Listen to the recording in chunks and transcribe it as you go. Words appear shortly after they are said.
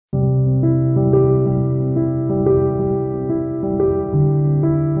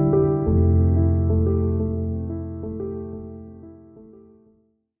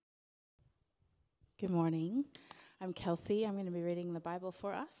I'm Kelsey. I'm going to be reading the Bible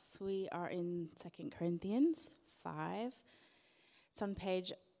for us. We are in 2 Corinthians 5. It's on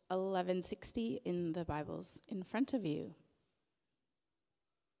page 1160 in the Bibles in front of you.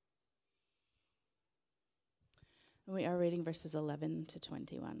 And we are reading verses 11 to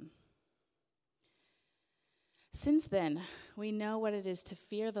 21. Since then, we know what it is to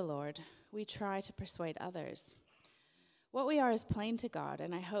fear the Lord. We try to persuade others. What we are is plain to God,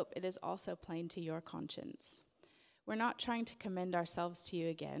 and I hope it is also plain to your conscience. We're not trying to commend ourselves to you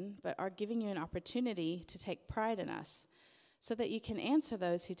again, but are giving you an opportunity to take pride in us, so that you can answer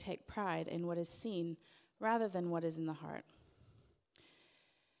those who take pride in what is seen rather than what is in the heart.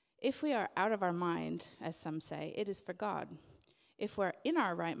 If we are out of our mind, as some say, it is for God. If we're in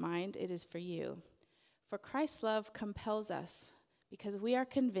our right mind, it is for you. For Christ's love compels us, because we are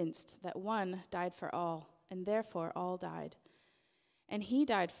convinced that one died for all, and therefore all died. And he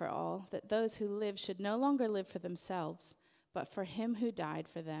died for all, that those who live should no longer live for themselves, but for him who died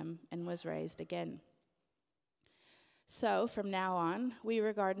for them and was raised again. So, from now on, we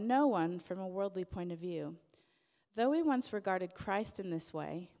regard no one from a worldly point of view. Though we once regarded Christ in this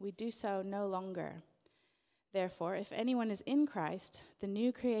way, we do so no longer. Therefore, if anyone is in Christ, the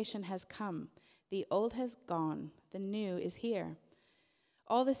new creation has come. The old has gone, the new is here.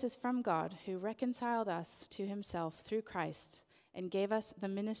 All this is from God, who reconciled us to himself through Christ and gave us the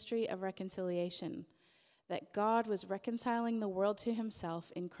ministry of reconciliation, that God was reconciling the world to himself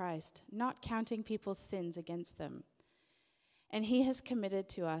in Christ, not counting people's sins against them. And he has committed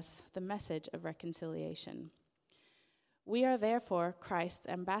to us the message of reconciliation. We are therefore Christ's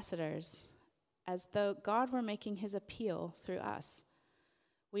ambassadors, as though God were making his appeal through us.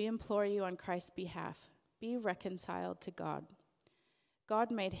 We implore you on Christ's behalf, be reconciled to God. God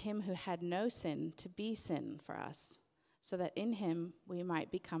made him who had no sin to be sin for us, so that in him we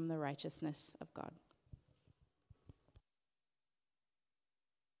might become the righteousness of God.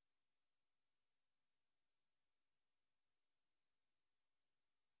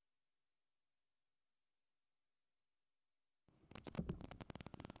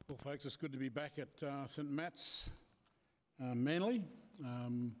 Well, folks, it's good to be back at St Matt's, Manly.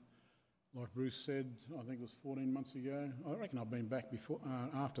 Like Bruce said, I think it was 14 months ago. I reckon I've been back before,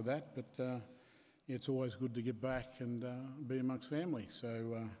 after that, but it's always good to get back and be amongst family.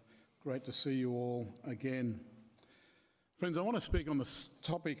 So great to see you all again. Friends, I want to speak on the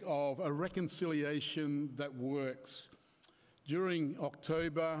topic of a reconciliation that works. During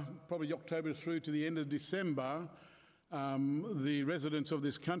October, probably October through to the end of December, the residents of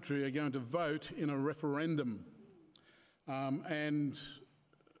this country are going to vote in a referendum. And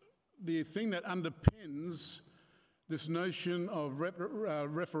the thing that underpins this notion of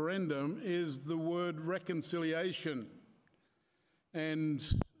referendum is the word reconciliation. And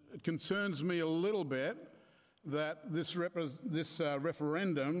it concerns me a little bit that this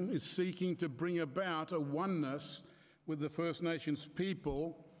referendum is seeking to bring about a oneness with the First Nations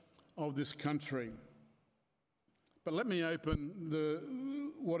people of this country. But let me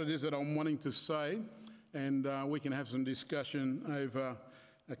open what it is that I'm wanting to say, and we can have some discussion over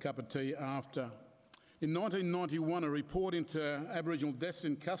a cup of tea after. In 1991, a report into Aboriginal deaths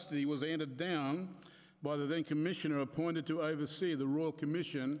in custody was handed down by the then Commissioner appointed to oversee the Royal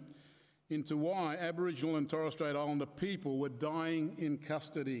Commission into why Aboriginal and Torres Strait Islander people were dying in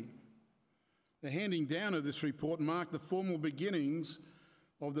custody. The handing down of this report marked the formal beginnings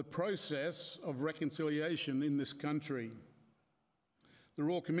of the process of reconciliation in this country. The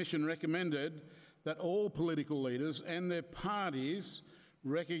Royal Commission recommended that all political leaders and their parties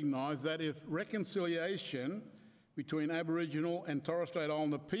recognise that if reconciliation between Aboriginal and Torres Strait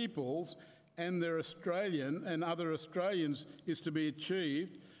Islander peoples and their Australian and other Australians is to be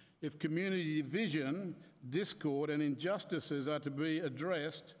achieved, if community division, discord and injustices are to be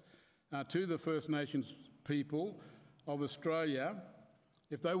addressed to the First Nations people of Australia,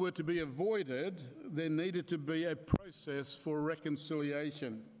 if they were to be avoided, there needed to be a process for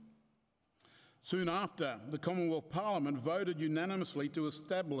reconciliation. Soon after, the Commonwealth Parliament voted unanimously to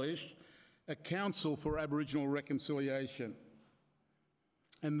establish a Council for Aboriginal Reconciliation.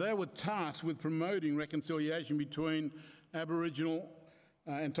 And they were tasked with promoting reconciliation between Aboriginal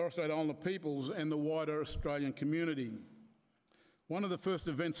and Torres Strait Islander peoples and the wider Australian community. One of the first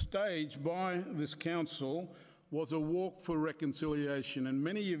events staged by this council was a walk for reconciliation, and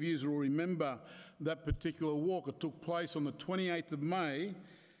many of you will remember that particular walk. It took place on the 28th of May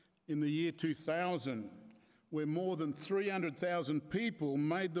in the year 2000, where more than 300,000 people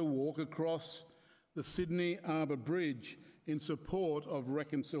made the walk across the Sydney Harbour Bridge in support of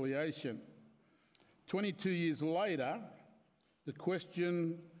reconciliation. 22 years later, the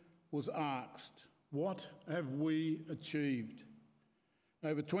question was asked, What have we achieved?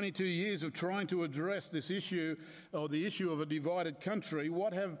 Over 22 years of trying to address this issue, or the issue of a divided country,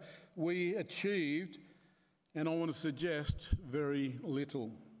 what have we achieved? And I want to suggest very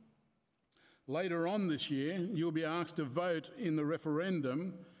little. Later on this year, you'll be asked to vote in the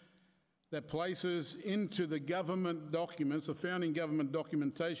referendum that places into the government documents, the founding government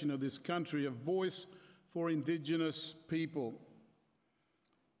documentation of this country, a voice for Indigenous people.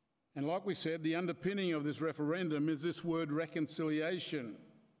 And like we said, the underpinning of this referendum is this word reconciliation.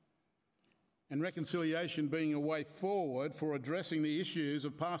 And reconciliation being a way forward for addressing the issues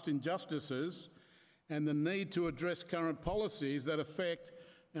of past injustices and the need to address current policies that affect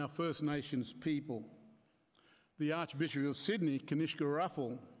our First Nations people. The Archbishop of Sydney, Kanishka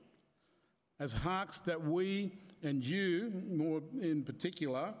Ruffle, has asked that we, and you more in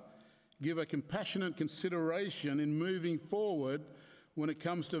particular, give a compassionate consideration in moving forward when it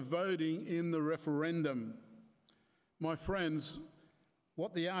comes to voting in the referendum. My friends,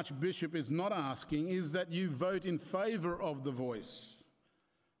 what the Archbishop is not asking is that you vote in favour of the voice.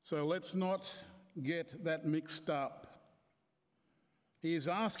 So let's not get that mixed up. He is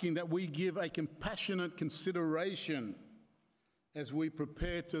asking that we give a compassionate consideration as we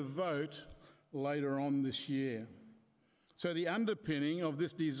prepare to vote later on this year. So the underpinning of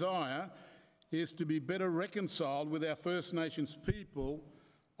this desire is to be better reconciled with our First Nations people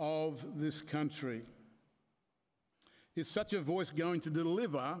of this country. Is such a voice going to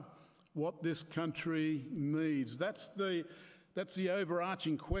deliver what this country needs? That's the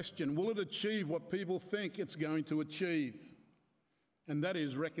overarching question. Will it achieve what people think it's going to achieve? And that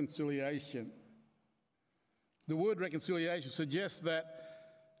is reconciliation. The word reconciliation suggests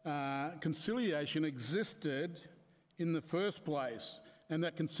that conciliation existed in the first place, and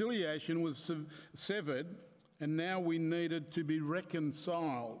that conciliation was severed, and now we needed to be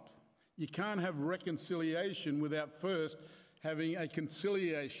reconciled. You can't have reconciliation without first having a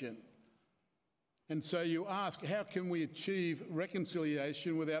conciliation. And so you ask, how can we achieve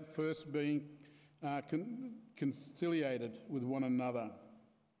reconciliation without first being conciliated with one another?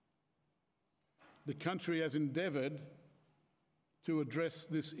 The country has endeavoured to address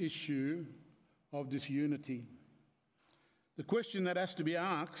this issue of disunity. The question that has to be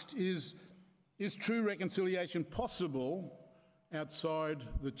asked is true reconciliation possible outside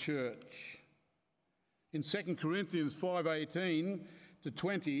the church? In 2 Corinthians 5:18 to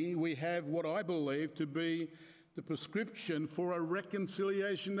 20, we have what I believe to be the prescription for a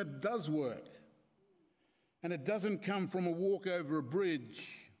reconciliation that does work. And it doesn't come from a walk over a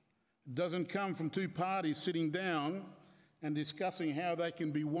bridge. It doesn't come from two parties sitting down and discussing how they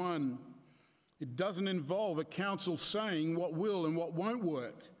can be one. It doesn't involve a council saying what will and what won't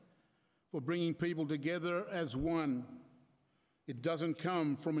work for bringing people together as one. It doesn't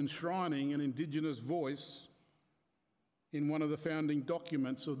come from enshrining an Indigenous voice in one of the founding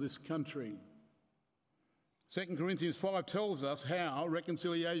documents of this country. 2 Corinthians 5 tells us how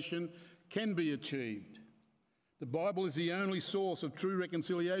reconciliation can be achieved. The Bible is the only source of true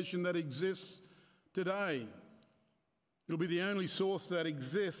reconciliation that exists today. It'll be the only source that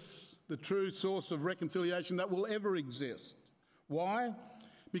exists, the true source of reconciliation that will ever exist. Why?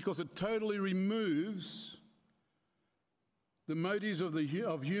 Because it totally removes the motives of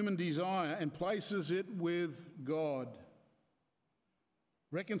human desire and places it with God.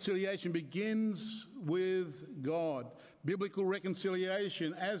 Reconciliation begins with God. Biblical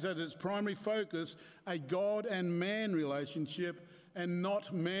reconciliation as at its primary focus, a God and man relationship and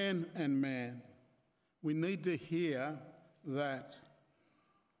not man and man. We need to hear that.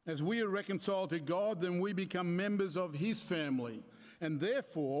 As we are reconciled to God, then we become members of his family and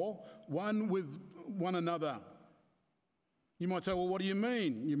therefore one with one another. You might say, well, what do you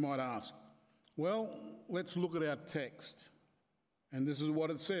mean? You might ask. Well, let's look at our text. And this is what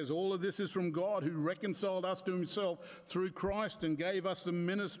it says. All of this is from God, who reconciled us to himself through Christ and gave us the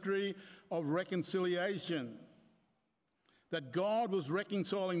ministry of reconciliation. That God was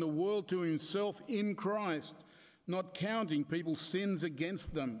reconciling the world to himself in Christ, not counting people's sins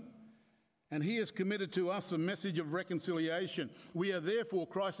against them. And he has committed to us a message of reconciliation. We are therefore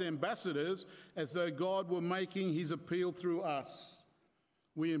Christ's ambassadors, as though God were making his appeal through us.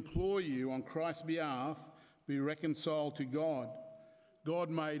 We implore you on Christ's behalf, be reconciled to God.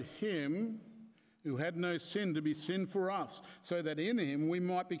 God made him who had no sin to be sin for us, so that in him we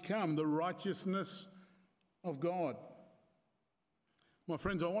might become the righteousness of God. My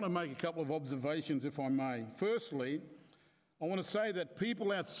friends, I want to make a couple of observations, if I may. Firstly, I want to say that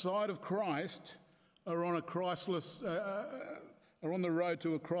people outside of Christ are on the road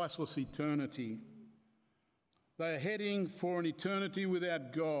to a Christless eternity. They are heading for an eternity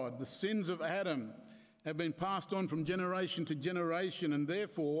without God. The sins of Adam have been passed on from generation to generation, and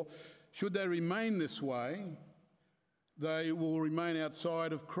therefore, should they remain this way, they will remain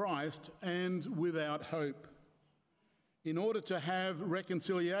outside of Christ and without hope. In order to have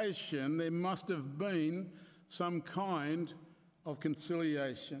reconciliation, there must have been some kind of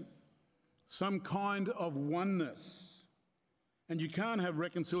conciliation, some kind of oneness. And you can't have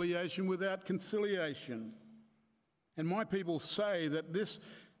reconciliation without conciliation. And my people say that this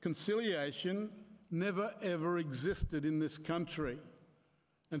conciliation never ever existed in this country.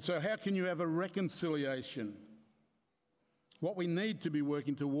 And so how can you have a reconciliation? What we need to be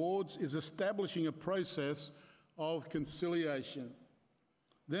working towards is establishing a process of conciliation.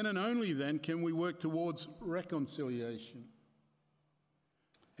 Then and only then can we work towards reconciliation.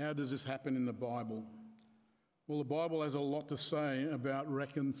 How does this happen in the Bible? Well, the Bible has a lot to say about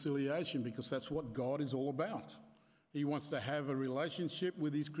reconciliation because that's what God is all about. He wants to have a relationship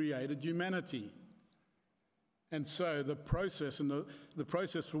with his created humanity. And so the process and the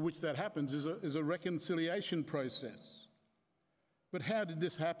process for which that happens is a reconciliation process. But how did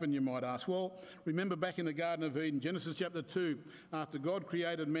this happen, you might ask? Well, remember back in the Garden of Eden, Genesis chapter 2, after God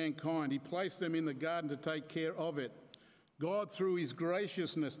created mankind, he placed them in the garden to take care of it. God, through his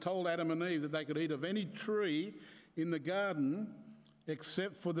graciousness, told Adam and Eve that they could eat of any tree in the garden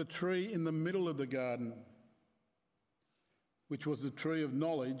except for the tree in the middle of the garden, which was the tree of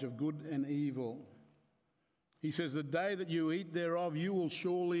knowledge of good and evil. He says, the day that you eat thereof, you will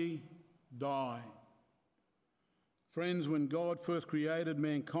surely die. Friends, when God first created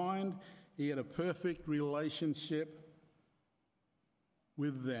mankind, he had a perfect relationship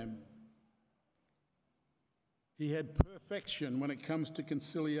with them. He had perfection when it comes to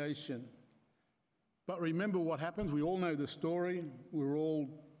conciliation. But remember what happens. We all know the story. We were all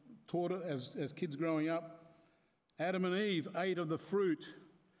taught it as kids growing up. Adam and Eve ate of the fruit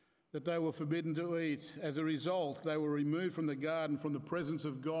that they were forbidden to eat. As a result, they were removed from the garden, from the presence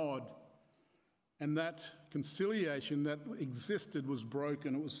of God. And that conciliation that existed was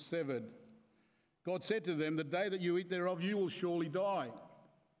broken, it was severed. God said to them, the day that you eat thereof, you will surely die.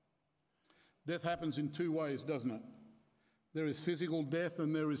 Death happens in two ways, doesn't it? There is physical death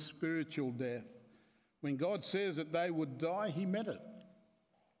and there is spiritual death. When God says that they would die, he meant it.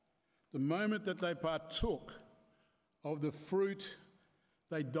 The moment that they partook of the fruit,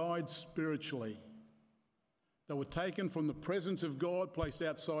 they died spiritually. They were taken from the presence of God, placed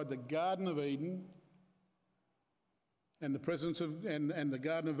outside the Garden of Eden, and the presence of and the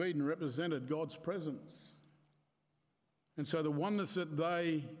Garden of Eden represented God's presence. And so the oneness that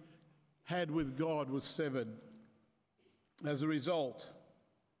they had with God was severed. As a result,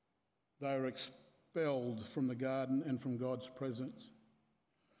 they were expelled from the garden and from God's presence.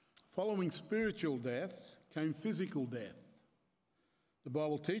 Following spiritual death came physical death. The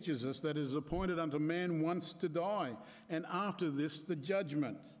Bible teaches us that it is appointed unto man once to die, and after this the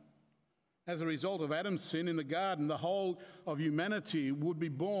judgment. As a result of Adam's sin in the garden, the whole of humanity would be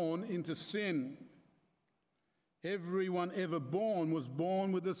born into sin. Everyone ever born was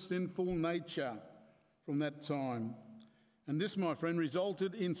born with a sinful nature from that time. And this, my friend,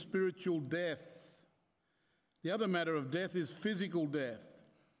 resulted in spiritual death. The other matter of death is physical death.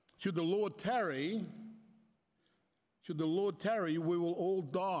 Should the Lord tarry, we will all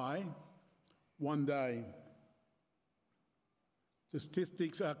die one day. The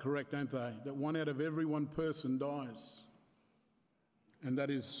statistics are correct, aren't they? That 1 out of every 1 person dies. And that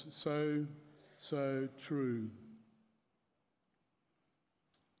is so, so true.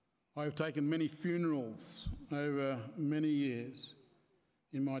 I have taken many funerals over many years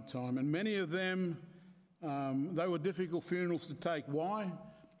in my time, and many of them, they were difficult funerals to take. Why?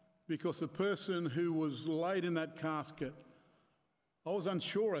 Because the person who was laid in that casket, I was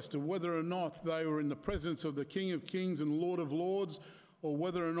unsure as to whether or not they were in the presence of the King of Kings and Lord of Lords, or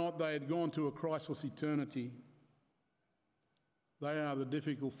whether or not they had gone to a Christless eternity. They are the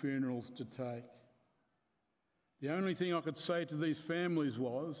difficult funerals to take. The only thing I could say to these families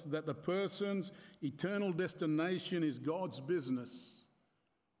was that the person's eternal destination is God's business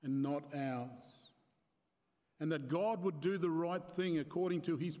and not ours. And that God would do the right thing according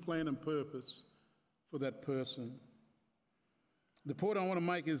to his plan and purpose for that person. The point I want to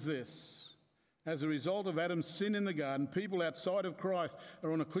make is this. As a result of Adam's sin in the garden, people outside of Christ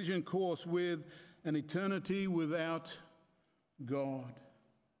are on a collision course with an eternity without God.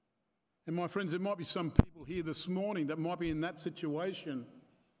 And my friends, there might be some people here this morning that might be in that situation.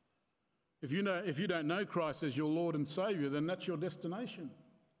 If you don't know Christ as your Lord and Saviour, then that's your destination.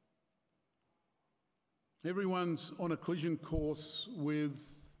 Everyone's on a collision course with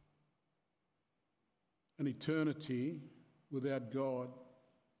an eternity without God,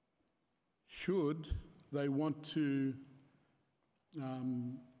 should they want to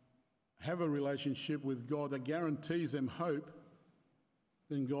have a relationship with God that guarantees them hope,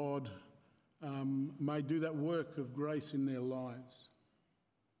 then God may do that work of grace in their lives.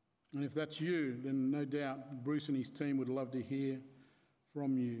 And if that's you, then no doubt Bruce and his team would love to hear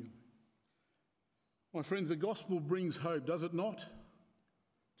from you. My friends, the gospel brings hope, does it not?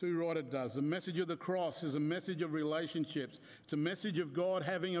 Too right it does. The message of the cross is a message of relationships. It's a message of God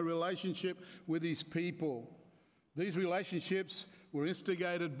having a relationship with his people. These relationships were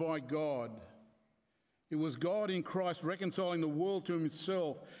instigated by God. It was God in Christ reconciling the world to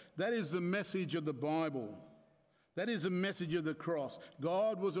himself. That is the message of the Bible. That is the message of the cross.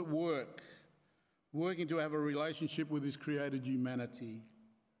 God was at work, working to have a relationship with his created humanity.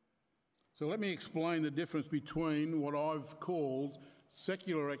 So let me explain the difference between what I've called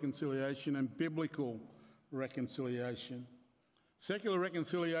secular reconciliation and biblical reconciliation. Secular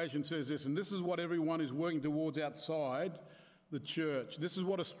reconciliation says this, and this is what everyone is working towards outside the church. This is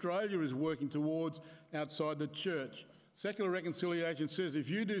what Australia is working towards outside the church. Secular reconciliation says if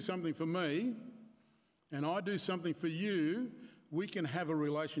you do something for me and I do something for you, we can have a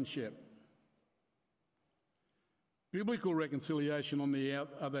relationship. Biblical reconciliation, on the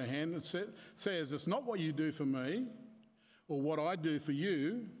other hand, says it's not what you do for me or what I do for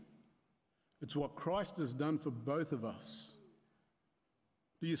you, it's what Christ has done for both of us.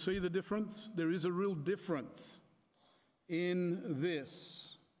 Do you see the difference? There is a real difference in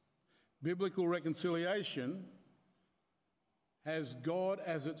this. Biblical reconciliation has God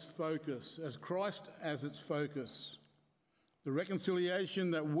as its focus, as Christ as its focus. The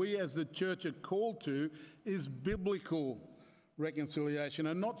reconciliation that we as the church are called to is biblical reconciliation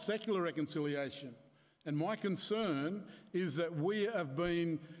and not secular reconciliation. And my concern is that we have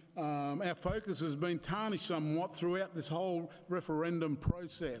been, our focus has been tarnished somewhat throughout this whole referendum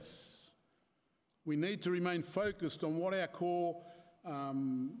process. We need to remain focused on what our core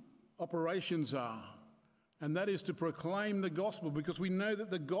operations are, and that is to proclaim the gospel, because we know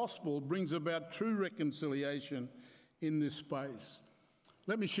that the gospel brings about true reconciliation in this space.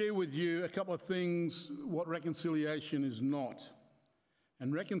 Let me share with you a couple of things what reconciliation is not.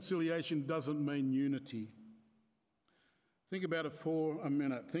 And reconciliation doesn't mean unity. Think about it for a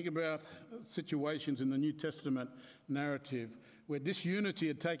minute. Think about situations in the New Testament narrative where disunity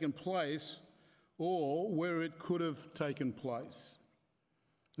had taken place or where it could have taken place.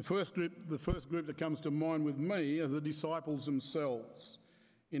 The first group that comes to mind with me are the disciples themselves.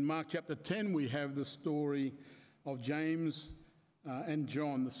 In Mark chapter 10, we have the story of James and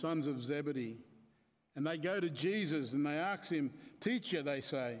John, the sons of Zebedee. And they go to Jesus and they ask him, "Teacher," they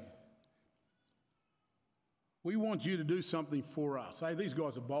say, "we want you to do something for us." Hey, these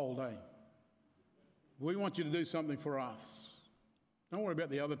guys are bold, eh? "We want you to do something for us. Don't worry about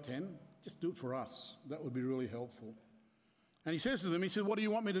the other 10. Just do it for us. That would be really helpful." And he says to them, he said, "What do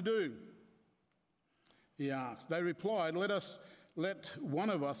you want me to do?" He asked. They replied, let one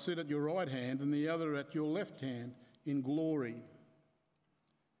of us sit at your right hand and the other at your left hand in glory."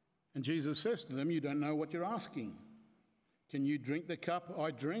 And Jesus says to them, "You don't know what you're asking. Can you drink the cup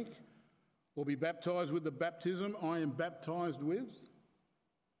I drink, or be baptized with the baptism I am baptized with?"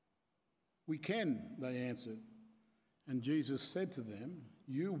 "We can," they answered. And Jesus said to them,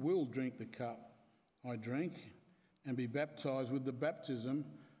 "You will drink the cup I drink and be baptized with the baptism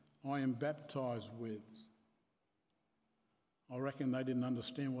I am baptized with." I reckon they didn't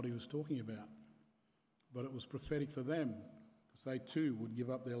understand what he was talking about, but it was prophetic for them, because they too would give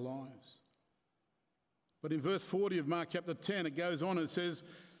up their lives. But in verse 40 of Mark chapter 10, it goes on and says,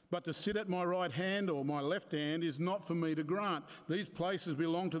 "But to sit at my right hand or my left hand is not for me to grant. These places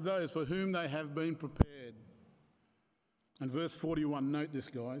belong to those for whom they have been prepared." And verse 41, note this,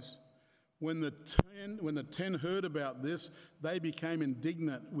 guys. When the 10 heard about this, they became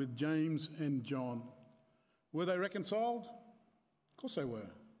indignant with James and John. Were they reconciled? Of course they were,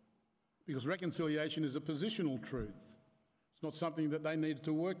 because reconciliation is a positional truth. It's not something that they needed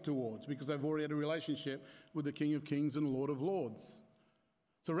to work towards, because they've already had a relationship with the King of Kings and Lord of Lords.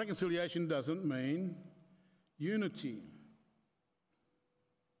 So reconciliation doesn't mean unity.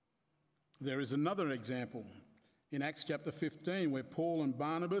 There is another example in Acts chapter 15, where Paul and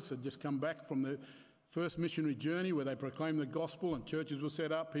Barnabas had just come back from the first missionary journey where they proclaimed the gospel and churches were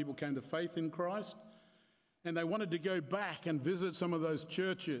set up, people came to faith in Christ, and they wanted to go back and visit some of those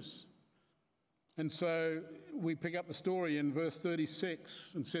churches. And so we pick up the story in verse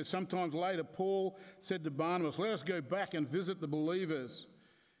 36 and says, "Sometimes later Paul said to Barnabas, 'Let us go back and visit the believers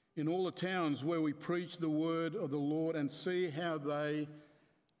in all the towns where we preach the word of the Lord and see how they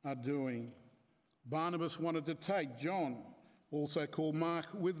are doing.'" Barnabas wanted to take John, also called Mark,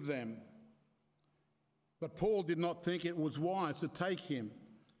 with them. But Paul did not think it was wise to take him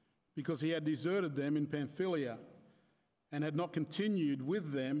because he had deserted them in Pamphylia and had not continued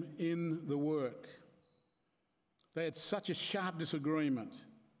with them in the work. They had such a sharp disagreement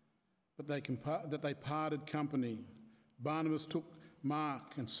that they parted company. Barnabas took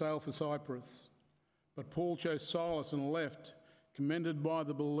Mark and sailed for Cyprus, but Paul chose Silas and left, commended by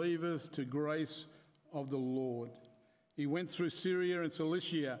the believers to grace of the Lord. He went through Syria and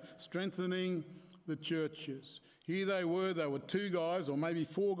Cilicia, strengthening the churches. Here they were 2 guys or maybe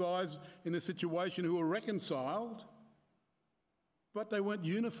 4 guys in a situation who were reconciled, but they weren't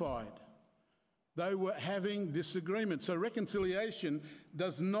unified. They were having disagreements. So reconciliation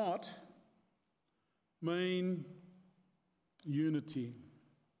does not mean unity.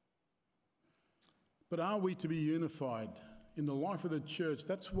 But are we to be unified in the life of the church?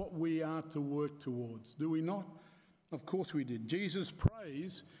 That's what we are to work towards, do we not? Of course we did. Jesus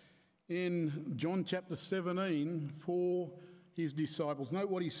prays in John chapter 17 for his disciples. Note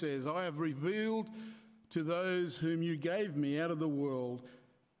what he says: I have revealed to those whom you gave me out of the world.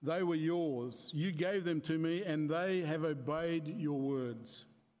 They were yours. You gave them to me, and they have obeyed your words.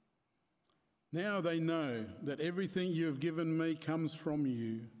 Now they know that everything you have given me comes from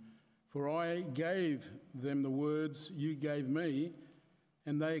you. For I gave them the words you gave me,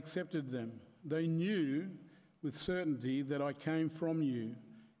 and they accepted them. They knew with certainty that I came from you,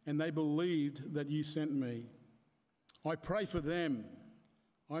 and they believed that you sent me. I pray for them.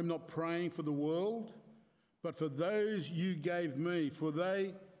 I'm not praying for the world, but for those you gave me, for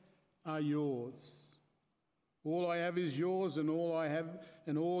they are yours. All I have is yours, and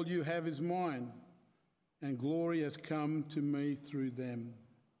all you have is mine, and glory has come to me through them.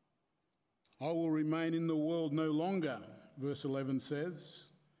 I will remain in the world no longer, verse 11 says,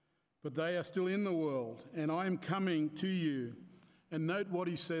 but they are still in the world, and I am coming to you. And note what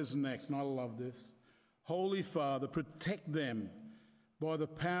he says next, and I love this. Holy Father, protect them by the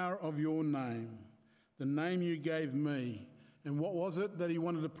power of your name, the name you gave me. And what was it that he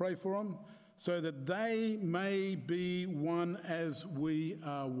wanted to pray for them? So that they may be one as we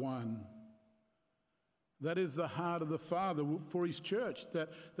are one. That is the heart of the Father for his church,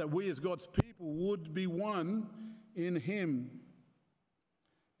 that we as God's people would be one in him.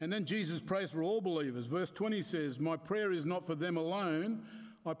 And then Jesus prays for all believers. Verse 20 says, my prayer is not for them alone.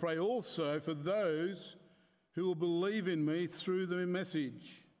 I pray also for those who will believe in me through the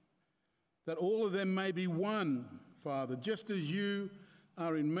message, that all of them may be one, Father, just as you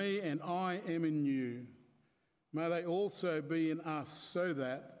are in me and I am in you. May they also be in us, so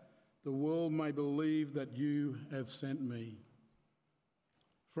that the world may believe that you have sent me.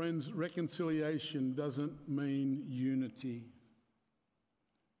 Friends, reconciliation doesn't mean unity.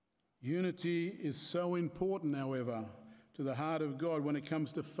 Unity is so important, however, to the heart of God when it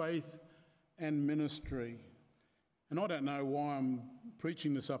comes to faith and ministry. And I don't know why I'm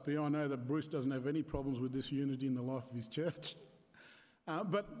preaching this up here. I know that Bruce doesn't have any problems with disunity in the life of his church.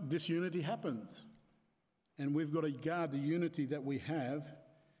 But disunity happens. And we've got to guard the unity that we have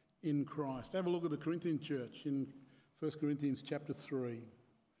in Christ. Have a look at the Corinthian church in 1 Corinthians chapter 3.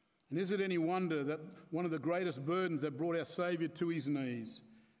 And is it any wonder that one of the greatest burdens that brought our Saviour to his knees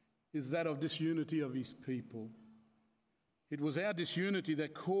is that of disunity of his people? It was our disunity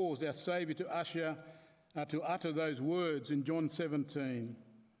that caused our Saviour to utter those words in John 17.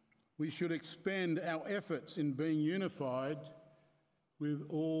 We should expend our efforts in being unified with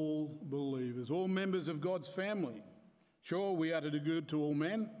all believers, all members of God's family. Sure, we are to do good to all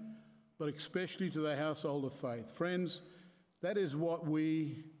men, but especially to the household of faith. Friends, that is what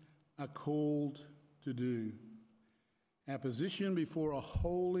we are called to do. Our position before a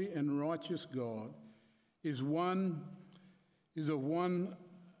holy and righteous God is of one,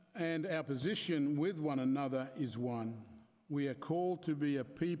 and our position with one another is one. We are called to be a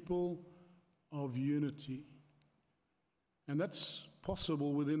people of unity. And that's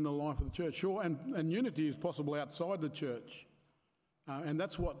possible within the life of the church. Sure, and unity is possible outside the church. And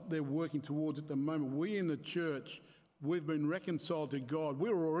that's what they're working towards at the moment. We in the church, we've been reconciled to God.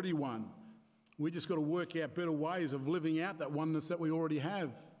 We're already one. We just got to work out better ways of living out that oneness that we already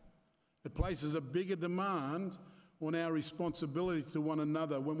have. It places a bigger demand on our responsibility to one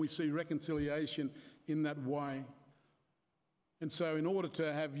another when we see reconciliation in that way. And so in order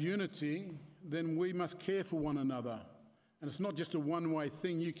to have unity, then we must care for one another. And it's not just a one-way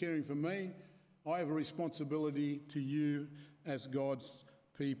thing, you caring for me. I have a responsibility to you as God's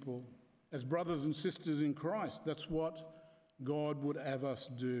people, as brothers and sisters in Christ. That's what God would have us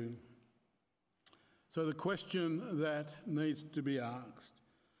do. So the question that needs to be asked,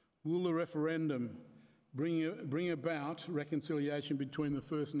 Will the referendum bring about reconciliation between the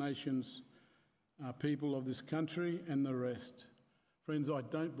First Nations people of this country and the rest? Friends, I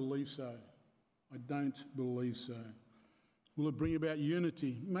don't believe so. I don't believe so. Will it bring about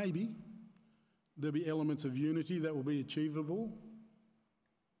unity? Maybe. There'll be elements of unity that will be achievable.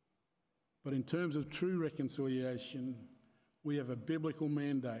 But in terms of true reconciliation, we have a biblical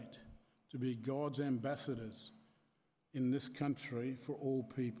mandate to be God's ambassadors in this country for all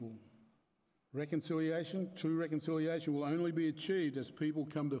people. Reconciliation, true reconciliation, will only be achieved as people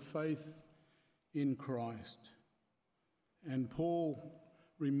come to faith in Christ. And Paul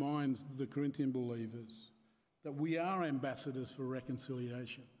reminds the Corinthian believers that we are ambassadors for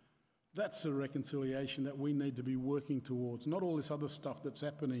reconciliation. That's the reconciliation that we need to be working towards, not all this other stuff that's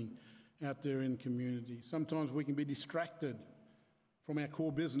happening out there in community. Sometimes we can be distracted from our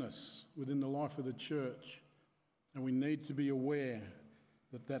core business within the life of the church, and we need to be aware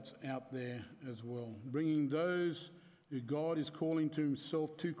that that's out there as well. Bringing those who God is calling to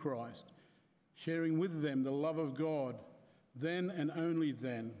himself to Christ, sharing with them the love of God, then and only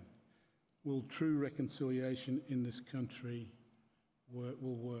then will true reconciliation in this country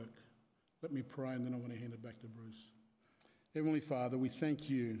will work. Let me pray, and then I want to hand it back to Bruce. Heavenly Father, we thank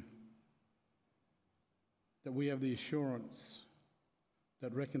you that we have the assurance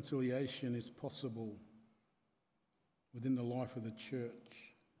that reconciliation is possible within the life of the church.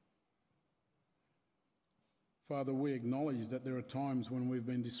 Father, we acknowledge that there are times when we've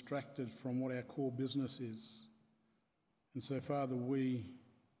been distracted from what our core business is. And so, Father, we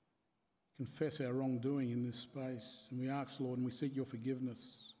confess our wrongdoing in this space, and we ask, Lord, and we seek your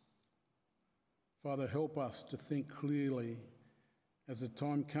forgiveness. Father, help us to think clearly as the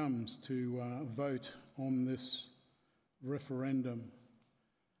time comes to vote on this referendum.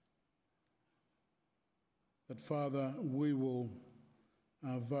 That, Father, we will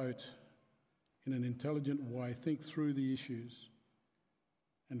vote in an intelligent way, think through the issues.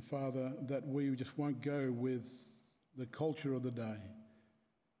 And, Father, that we just won't go with the culture of the day,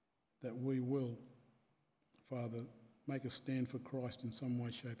 that we will, Father, make a stand for Christ in some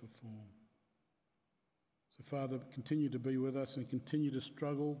way, shape or form. So, Father, continue to be with us and continue to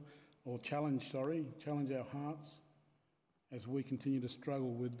challenge our hearts as we continue to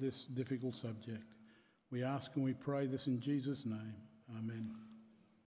struggle with this difficult subject. We ask and we pray this in Jesus' name. Amen.